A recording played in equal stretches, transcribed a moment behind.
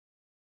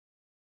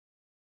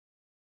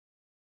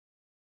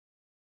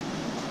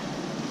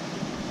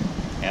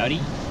Howdy.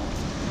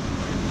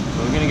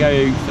 So we're going to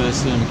go for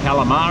some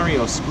calamari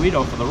or squid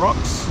off of the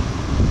rocks.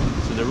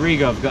 So the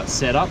rig I've got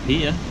set up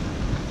here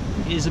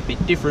is a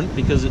bit different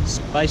because it's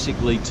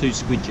basically 2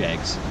 squid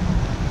jags.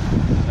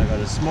 I've got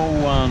a small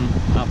one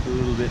up a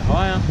little bit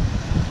higher,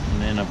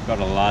 and then I've got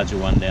a larger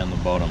one down the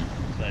bottom.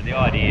 So the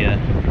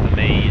idea for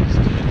me is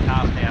to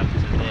cast out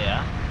to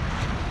there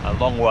a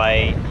long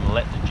way and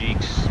let the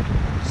jigs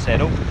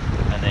settle,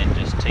 and then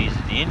just tease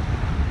it in.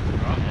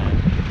 Right, now,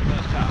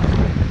 first cast.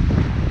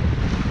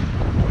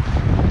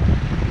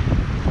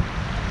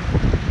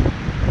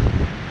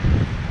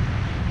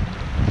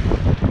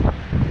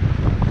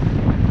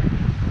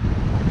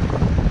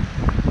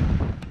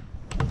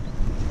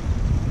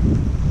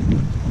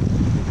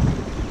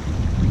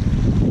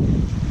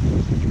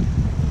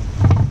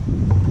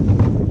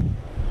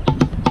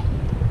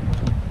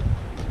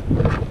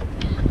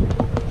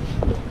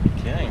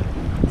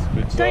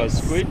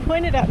 Squid.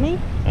 Point it at me.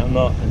 I'm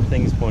not, and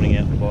things pointing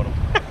out the bottom.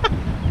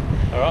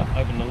 Alright,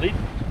 open the lid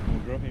and we'll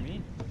drop him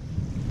in.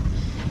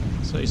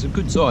 So he's a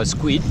good sized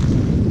squid.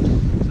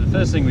 So the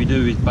first thing we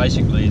do is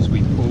basically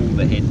we pull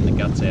the head and the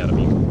guts out of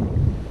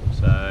him.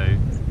 So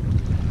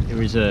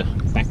there is a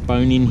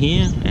backbone in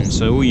here, and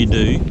so all you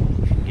do,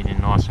 get in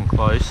nice and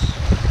close,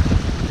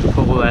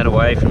 pull that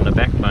away from the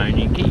backbone,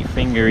 you get your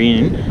finger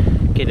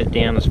in, get it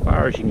down as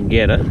far as you can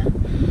get it,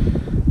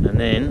 and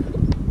then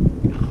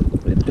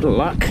with a bit of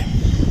luck,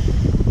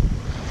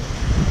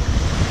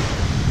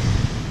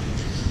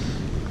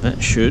 that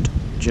should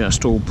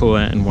just all pull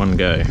out in one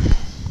go.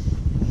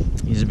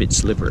 He's a bit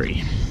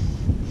slippery.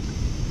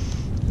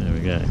 There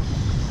we go.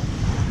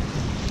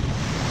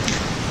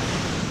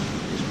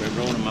 Just grab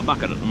rolling in my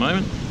bucket at the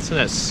moment. So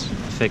that's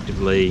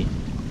effectively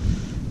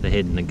the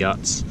head and the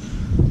guts.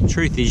 The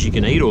truth is you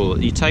can eat all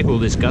it. You take all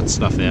this gut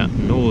stuff out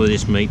and all of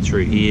this meat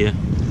through here.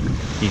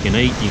 You can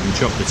eat, you can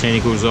chop the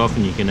tentacles off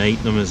and you can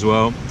eat them as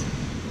well.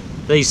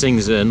 These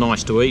things are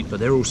nice to eat, but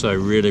they're also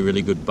really,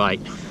 really good bait.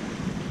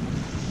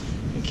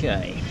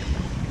 Okay.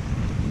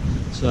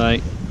 So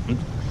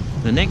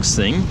the next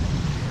thing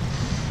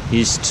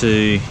is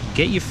to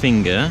get your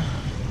finger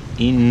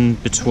in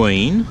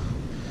between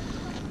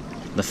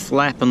the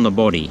flap and the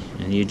body,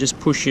 and you just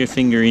push your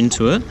finger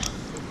into it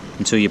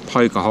until you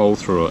poke a hole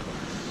through it.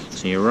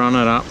 So you run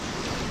it up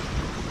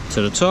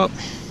to the top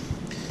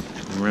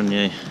and run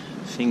your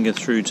finger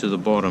through to the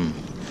bottom.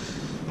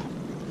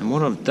 And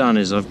what I've done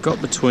is I've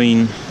got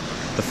between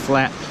the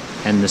flap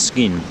and the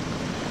skin,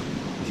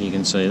 if you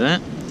can see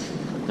that.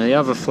 The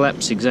other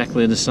flap's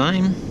exactly the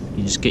same.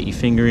 You just get your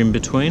finger in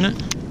between it,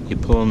 you're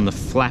pulling the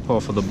flap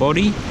off of the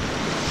body,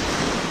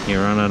 you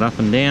run it up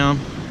and down,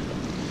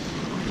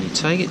 and you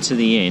take it to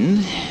the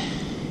end,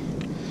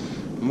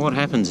 and what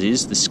happens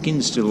is the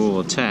skin's still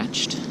all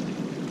attached,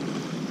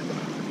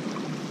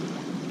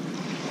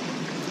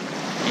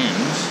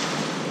 and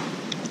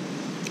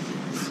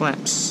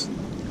flaps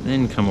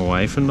then come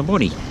away from the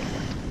body,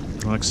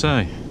 like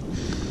so.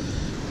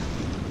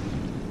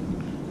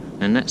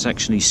 And that's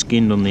actually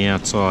skinned on the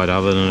outside,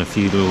 other than a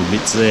few little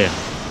bits there.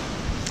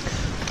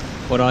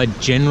 What I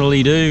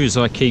generally do is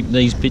I keep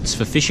these bits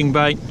for fishing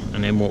bait,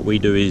 and then what we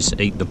do is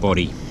eat the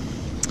body.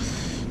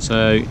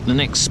 So the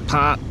next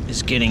part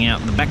is getting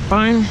out the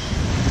backbone.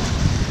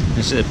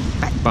 This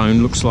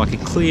backbone looks like a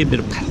clear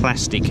bit of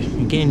plastic.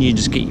 Again, you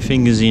just get your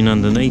fingers in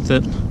underneath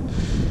it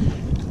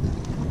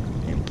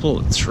and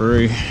pull it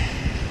through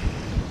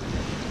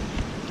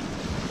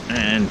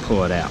and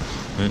pull it out.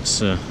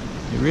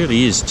 It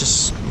really is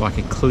just like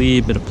a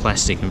clear bit of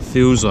plastic, and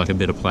feels like a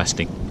bit of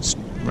plastic. It's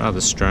rather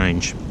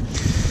strange.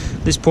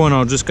 At this point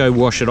I'll just go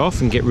wash it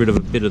off and get rid of a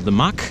bit of the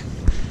muck,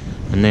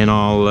 and then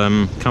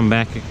I'll come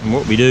back, and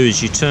what we do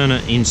is you turn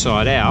it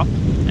inside out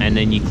and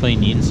then you clean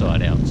the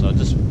inside out. So I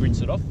just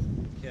rinse it off.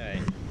 Okay.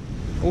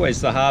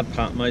 Always the hard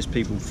part most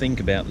people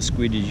think about the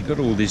squid is you've got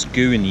all this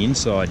goo in the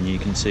inside, and you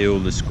can see all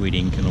the squid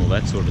ink and all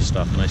that sort of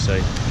stuff, and they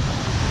say,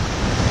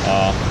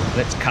 oh,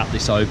 let's cut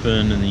this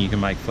open and then you can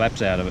make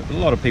flaps out of it. But a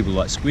lot of people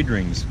like squid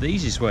rings. The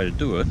easiest way to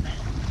do it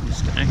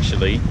is to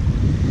actually,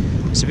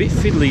 it's a bit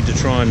fiddly to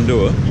try and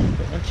do it,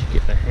 but once you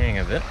get the hang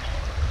of it,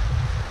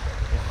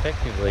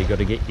 effectively got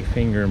to get your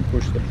finger and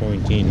push the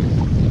point in,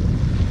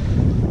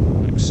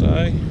 like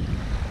so.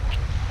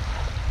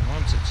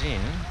 Once it's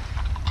in,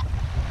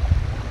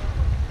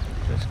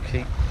 just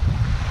keep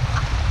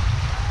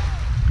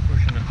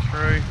pushing it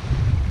through,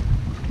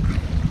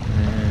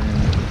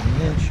 and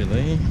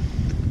eventually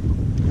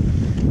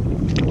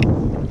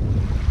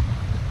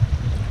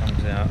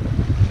comes out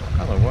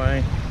the other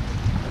way.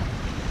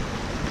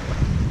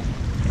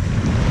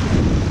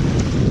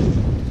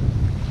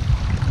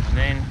 And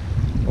then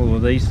all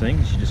of these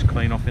things you just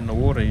clean off in the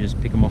water. You just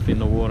pick them off in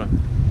the water,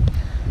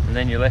 and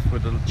then you're left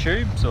with a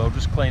tube. So I'll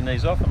just clean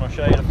these off and I'll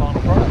show you the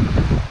final product.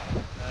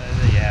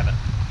 There you have it.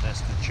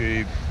 That's the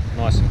tube,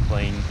 nice and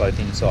clean both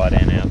inside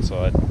and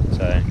outside.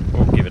 So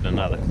we'll give it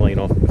another clean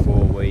off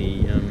before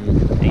we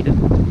eat it.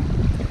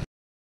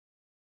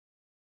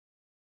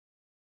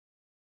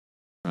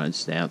 Right,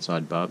 it's the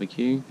outside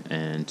barbecue,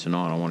 and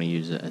tonight I want to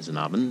use it as an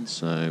oven.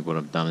 So what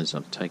I've done is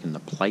I've taken the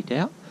plate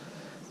out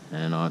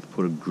and I've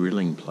put a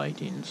grilling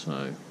plate in,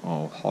 so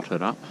I'll hot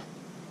it up,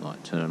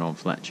 like turn it on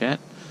flat chat,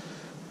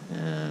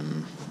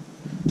 and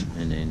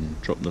then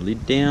drop the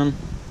lid down,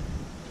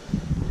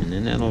 and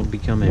then that'll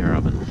become our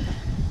oven.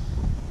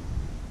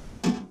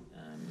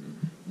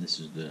 This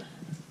is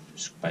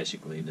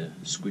basically the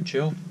squid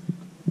shell,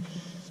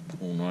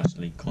 all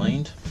nicely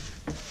cleaned.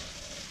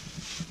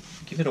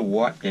 Give it a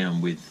wipe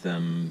down with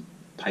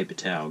paper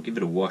towel. Give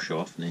it a wash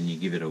off, and then you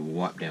give it a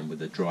wipe down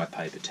with a dry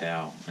paper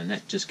towel, and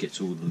that just gets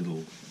all the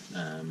little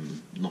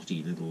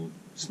knotty little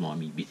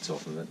slimy bits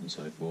off of it and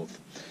so forth.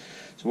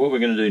 So what we're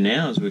going to do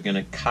now is we're going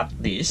to cut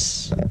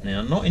this,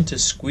 now not into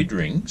squid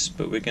rings,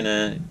 but we're going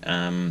to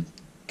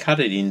cut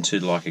it into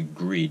like a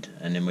grid,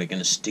 and then we're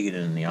going to stick it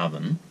in the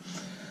oven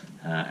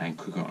and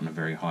cook it on a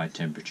very high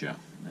temperature.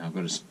 Now I've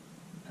got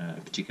a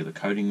particular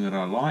coating that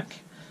I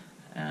like.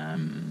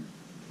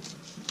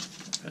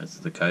 That's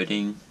the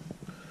coating,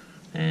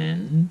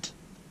 and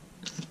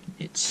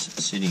it's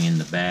sitting in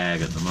the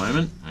bag at the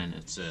moment, and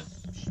it's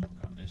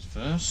cut this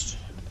first.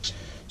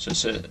 So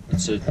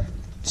it's a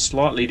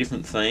slightly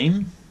different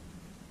theme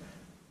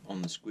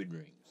on the squid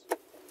rings.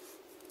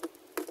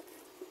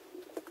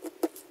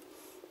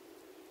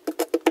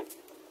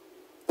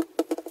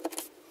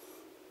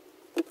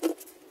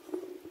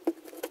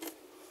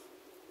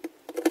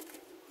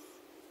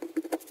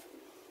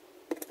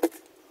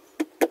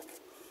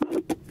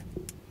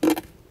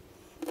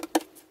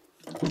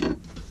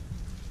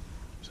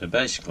 So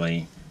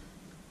basically,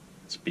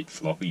 it's a bit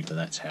floppy, but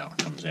that's how it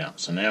comes out.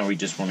 So now we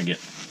just want to get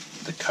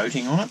the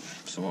coating on it.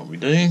 So what we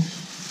do,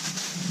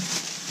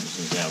 this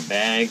is our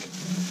bag,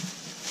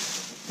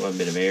 blow a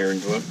bit of air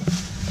into it.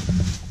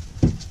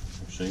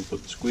 Actually,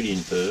 put the squid in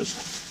first,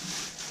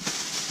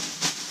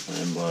 and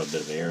then blow a bit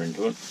of air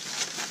into it.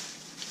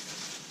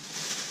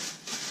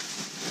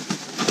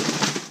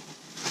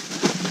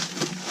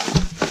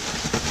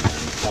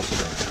 And toss it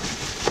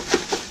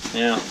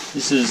around. Now,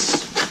 this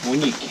is,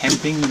 when you're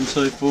camping and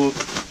so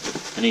forth,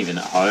 and even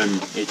at home,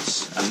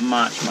 it's a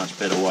much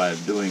better way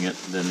of doing it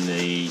than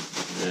the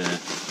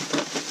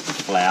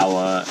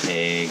flour,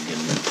 egg, and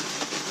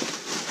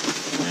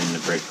the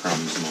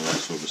breadcrumbs and all that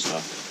sort of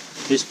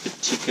stuff. This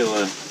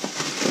particular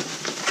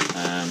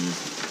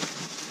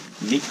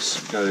mix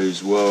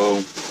goes well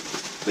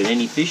with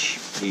any fish.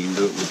 You can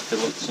do it with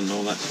fillets and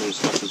all that sort of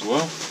stuff as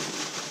well.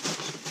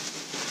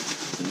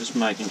 So just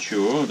making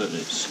sure that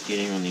it's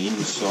getting on the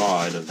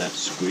inside of that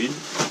squid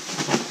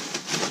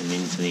and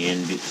into the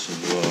end bits as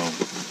well.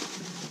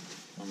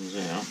 Comes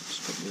out, it's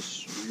got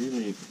this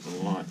really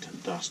light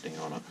dusting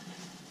on it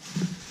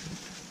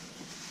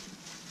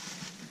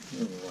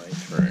all the way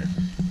through.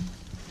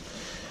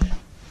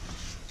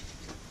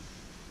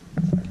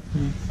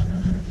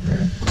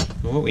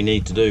 Well, what we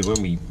need to do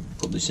when we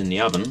put this in the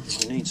oven,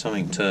 we need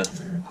something to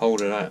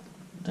hold it up,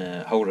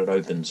 hold it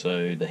open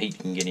so the heat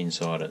can get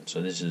inside it.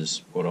 So this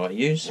is what I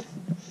use.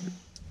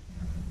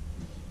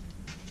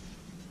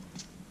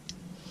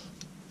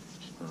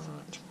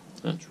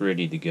 That's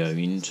ready to go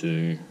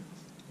into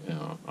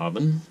our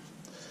oven,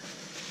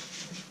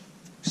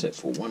 except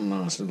for one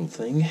last little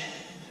thing,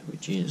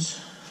 which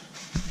is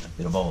a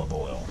bit of olive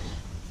oil.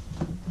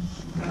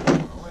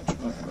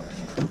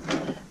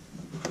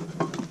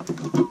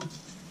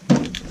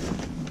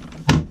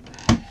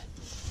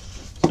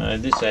 So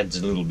this adds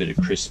a little bit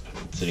of crisp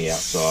to the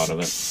outside of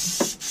it,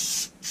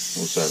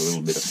 also a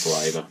little bit of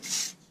flavour.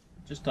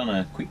 Just done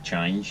a quick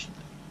change.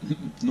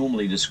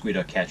 Normally the squid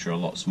I catch are a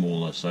lot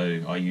smaller,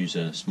 so I use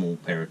a small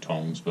pair of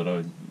tongs, but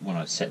when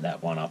I set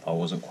that one up I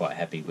wasn't quite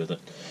happy with it.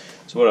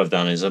 So what I've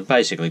done is I've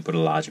basically put a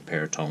larger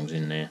pair of tongs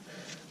in there.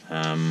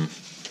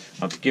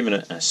 I've given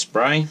it a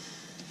spray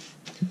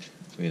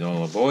with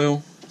olive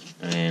oil,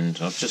 and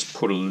I've just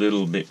put a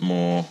little bit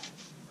more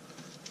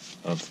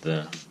of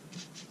the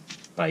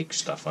bake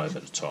stuff over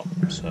the top.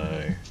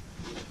 So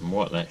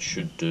what that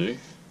should do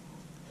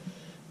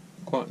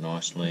quite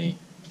nicely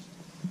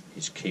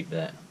is keep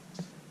that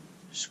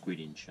squid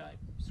in shape.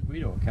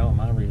 Squid or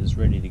calamari is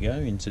ready to go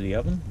into the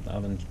oven. The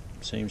oven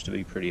seems to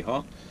be pretty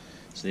hot.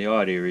 So the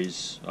idea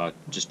is,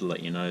 just to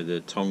let you know, the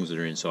tongs that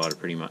are inside are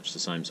pretty much the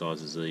same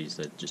size as these.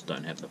 They just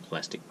don't have the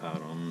plastic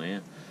part on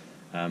there.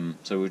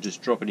 So we'll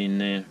just drop it in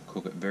there,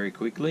 cook it very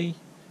quickly,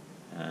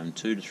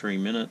 2 to 3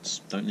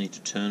 minutes. Don't need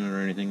to turn it or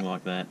anything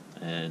like that,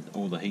 and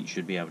all the heat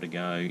should be able to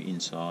go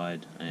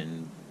inside,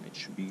 and it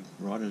should be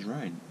right as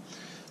rain.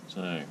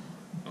 So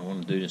I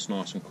want to do this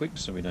nice and quick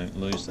so we don't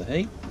lose the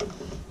heat.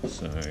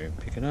 So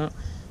pick it up,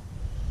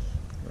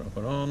 drop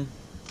it on,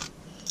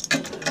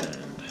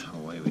 and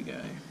away we go.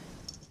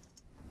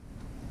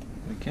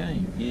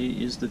 Okay,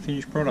 here is the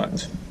finished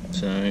product.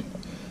 So the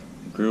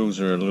grills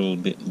are a little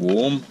bit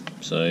warm,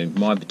 so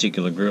my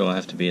particular grill I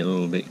have to be a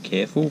little bit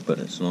careful, but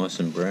it's nice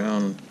and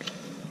brown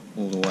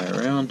all the way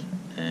around,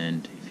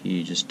 and if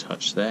you just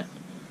touch that,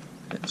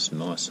 it's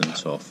nice and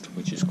soft,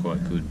 which is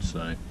quite good.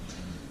 So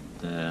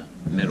the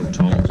metal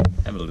tongs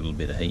have a little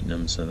bit of heat in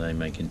them, so they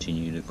may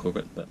continue to cook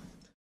it. But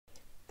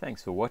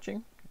thanks for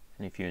watching,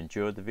 and if you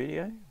enjoyed the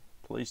video,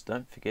 please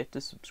don't forget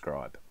to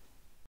subscribe.